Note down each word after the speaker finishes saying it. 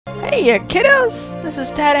Hey, you kiddos! This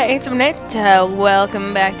is Tada Internet.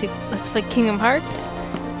 Welcome back to Let's Play Kingdom Hearts.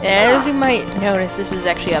 As you might notice, this is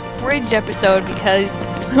actually a bridge episode because,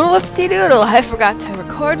 whoop-de-doodle, I forgot to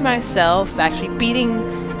record myself actually beating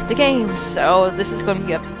the game. So this is going to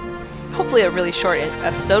be hopefully a really short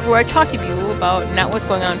episode where I talk to you about not what's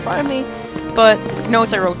going on in front of me, but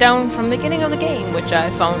notes I wrote down from the beginning of the game, which I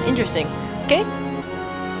found interesting. Okay?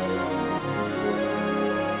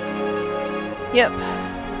 Yep.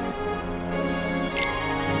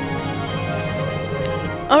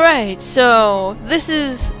 Alright, so this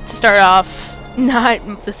is, to start off,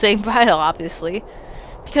 not the same file, obviously,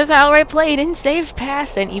 because I already played and saved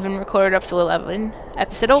past and even recorded up to 11.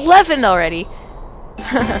 Episode 11 already!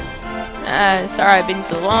 Sorry I've been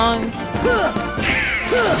so long.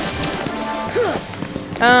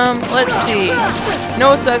 Let's see.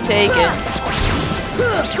 Notes I've taken.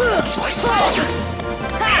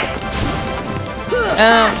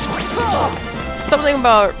 Something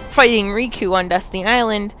about fighting Riku on Destiny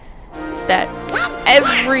Island is that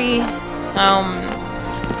every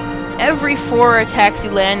 4 attacks you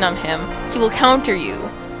land on him, he will counter you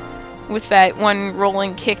with that one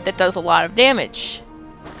rolling kick that does a lot of damage.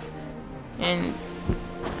 And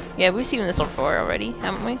yeah, we've seen this one before already,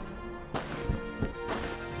 haven't we?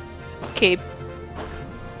 Okay.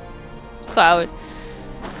 Cloud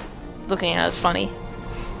looking at us funny.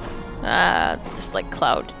 Just like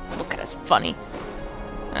Cloud look at us funny.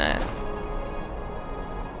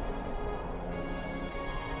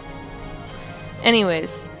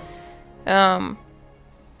 Anyways,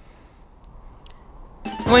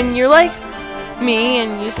 when you're like me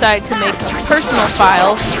and you decide to make a personal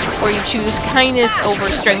file where you choose kindness over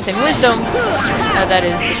strength and wisdom, that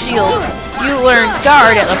is the shield, you learn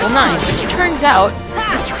guard at level 9, which it turns out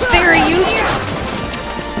is very useful.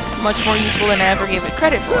 Much more useful than I ever gave it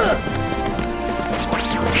credit for.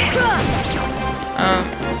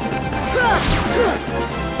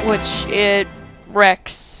 Which it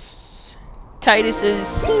wrecks.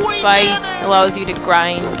 Titus's fight allows you to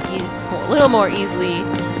grind a little more easily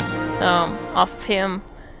off of him.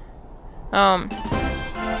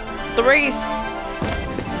 The race,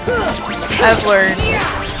 I've learned,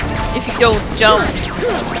 if you don't jump,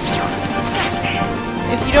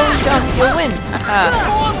 you'll win.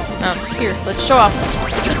 Here, let's show off.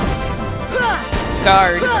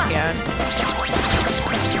 Guard again.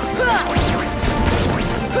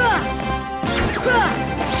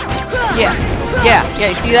 Yeah,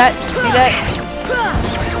 you see that? You see that?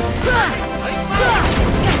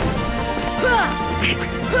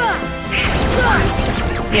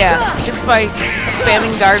 Yeah, just by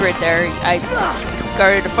spamming guard right there, I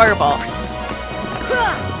guarded a fireball.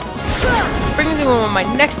 Brings me one of my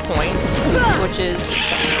next points, which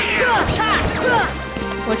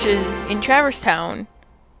is in Traverse Town.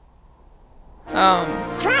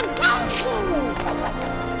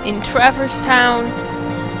 In Traverse Town,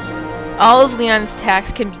 all of Leon's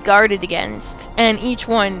attacks can be guarded against, and each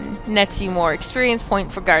one nets you more experience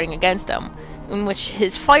point for guarding against them, in which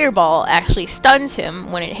his fireball actually stuns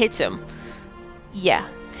him when it hits him. Yeah.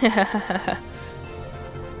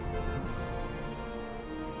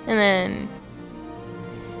 And then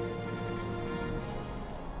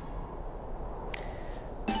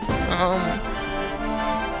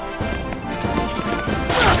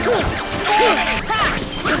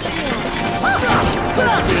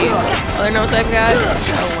let's see. Other notes I've got. Oh,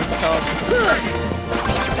 what's it called?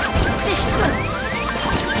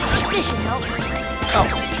 Oh,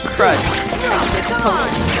 crud. Well,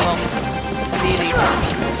 this is easy.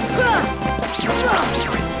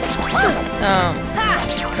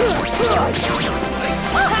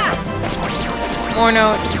 More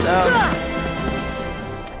notes.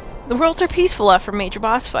 The worlds are peaceful after major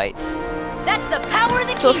boss fights. That's the power of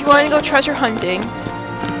the So if you want to go treasure hunting,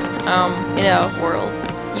 in a world,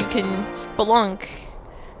 you can spelunk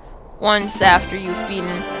once after you've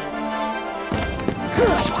beaten.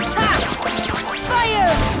 Fire!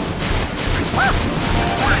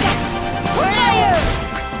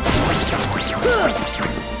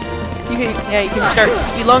 You can start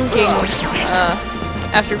spelunking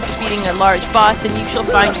after beating a large boss, and you shall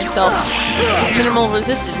find yourself with minimal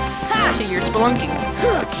resistance to your spelunking.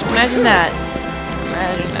 Imagine that.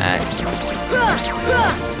 Imagine that.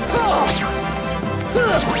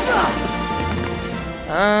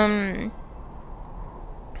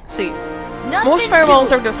 See. Most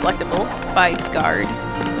fireballs are deflectable by guard.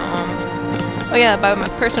 Oh yeah, by my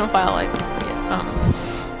personal file,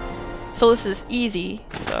 so this is easy,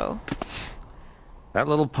 so. That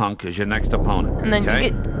little punk is your next opponent. And then okay?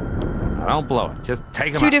 you get Now don't blow it. Just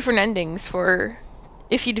take him 2 out. different endings for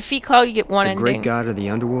If you defeat Cloud, you get one The ending. great god of the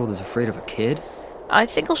underworld is afraid of a kid? I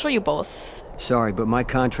think I'll show you both. Sorry, but my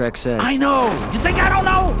contract says... I know! You think I don't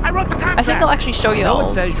know? I wrote the contract! I think I'll actually show you I know all.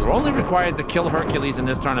 it says you're only required to kill Hercules in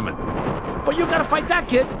this tournament. But you gotta fight that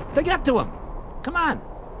kid to get to him. Come on.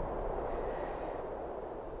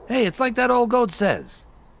 Hey, it's like that old goat says.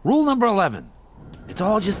 Rule number 11. It's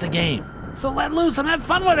all just a game. So let loose and have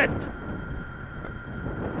fun with it.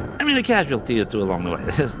 I mean, a casualty or two along the way.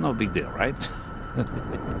 It's no big deal, right?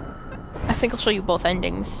 I think I'll show you both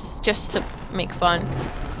endings, just to make fun.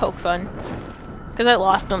 Poke fun. Because I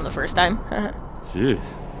lost them the first time. Jeez.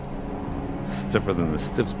 Stiffer than the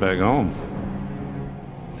stiffs back home.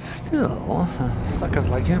 Still, suckers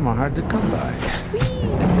like him are hard to come by.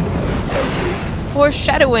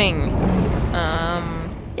 Foreshadowing.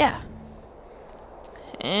 Yeah.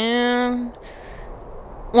 And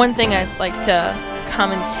one thing I'd like to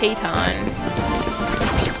commentate on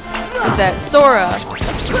is that Sora.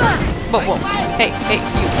 Whoa! Hey! You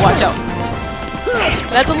watch out!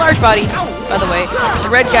 That's a large body, by the way. The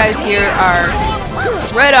red guys here are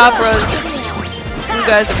Red Operas. Blue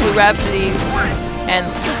guys are Blue Rhapsodies, and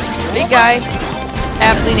the big guy is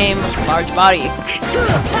aptly named Large Body.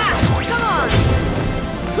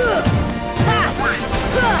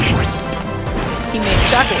 He made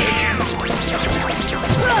shockwaves.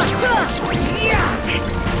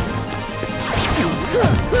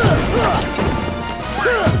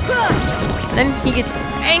 And then he gets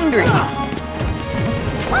angry.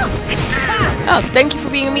 Oh, thank you for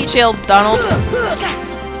being a meat shield, Donald.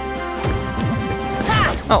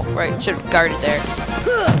 Oh, right, should have guarded there.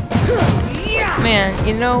 Man,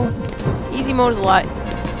 you know, easy mode is a lot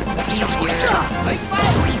easier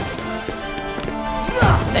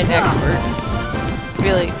than expert.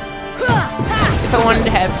 Really. If I wanted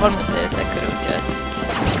to have fun with this, I could have just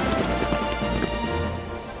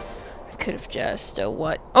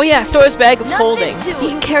what? Oh yeah, Sora's bag of holding. He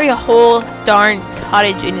can carry a whole darn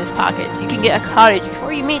cottage in his pockets. You can get a cottage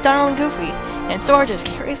before you meet Donald and Goofy. And Sora just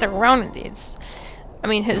carries it around. I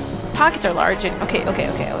mean, his pockets are large and okay,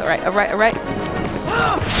 alright.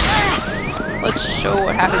 Let's show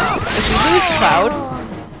what happens if we lose Cloud.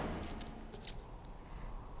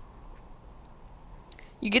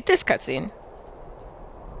 You get this cutscene.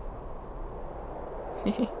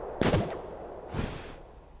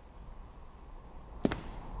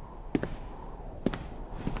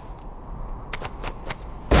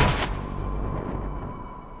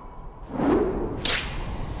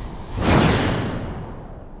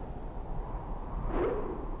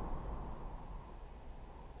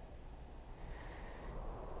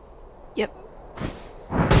 Yep.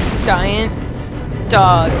 Giant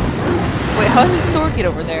dog. Wait, how did the sword get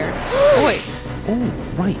over there? Oh, wait. Oh,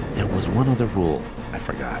 right. There was one other rule. I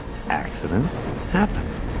forgot. Accident happened.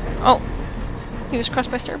 Oh. He was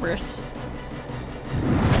crushed by Cerberus.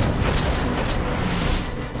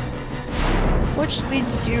 Which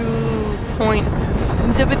leads to point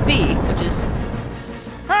Exhibit B, which is...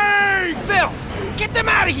 Hey, Phil! Get them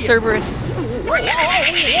out of here! Cerberus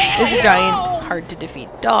is a giant, hard-to-defeat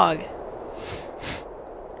dog.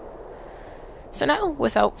 So now,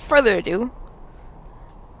 without further ado,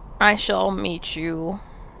 I shall meet you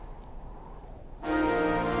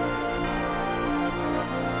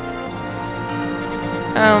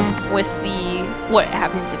with the what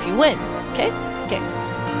happens if you win. Okay? Okay.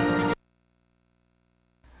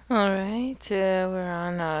 Alright, we're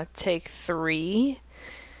on take 3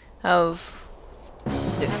 of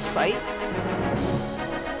this fight.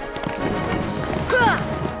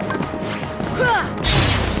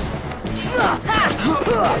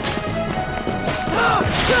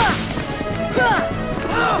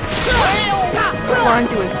 We're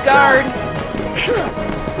onto his guard.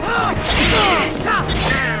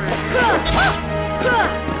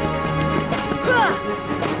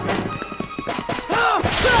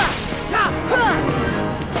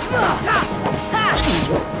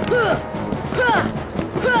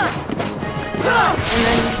 And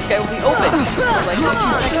then this guy will be open for like 2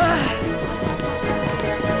 seconds.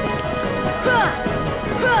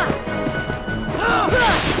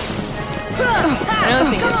 Another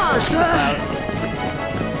thing is pushing the Cloud.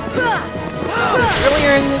 Because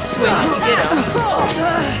earlier in this swing, you get him.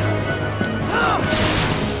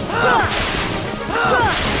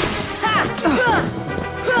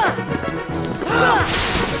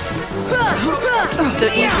 The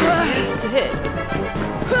easier it is to hit.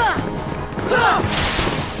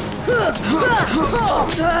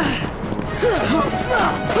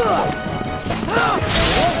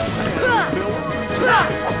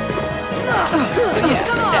 So yeah,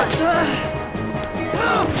 that.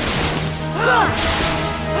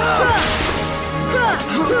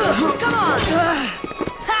 Come on!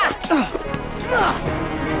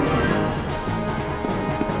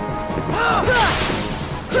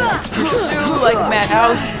 Pursue like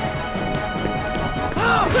Madhouse.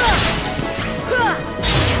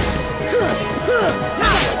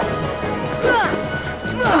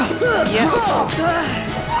 Yeah.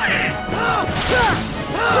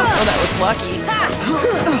 Oh, that was lucky.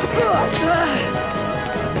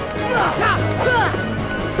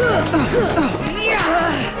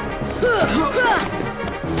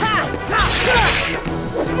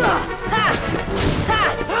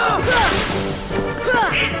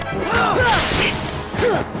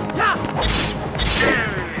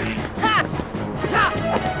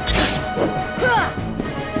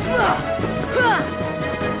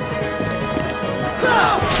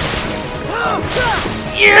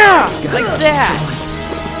 Yeah! Like that!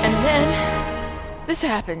 And then, this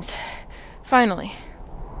happens. Finally.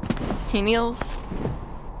 He kneels.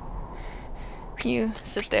 You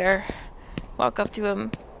sit there, walk up to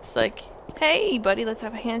him. It's like, hey, buddy, let's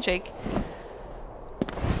have a handshake.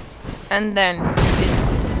 And then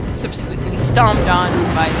is subsequently stomped on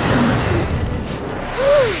by Cerberus.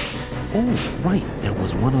 Oh, right. There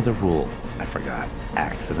was one other rule. I forgot.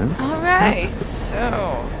 Accident. Alright,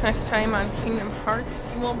 so next time on Kingdom Hearts,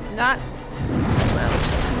 you will not. Well,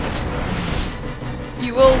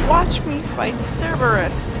 you will watch me fight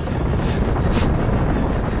Cerberus.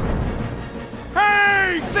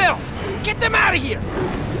 Hey, Phil! Get them out of here!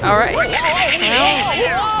 Alright. Well,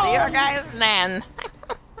 see you guys then.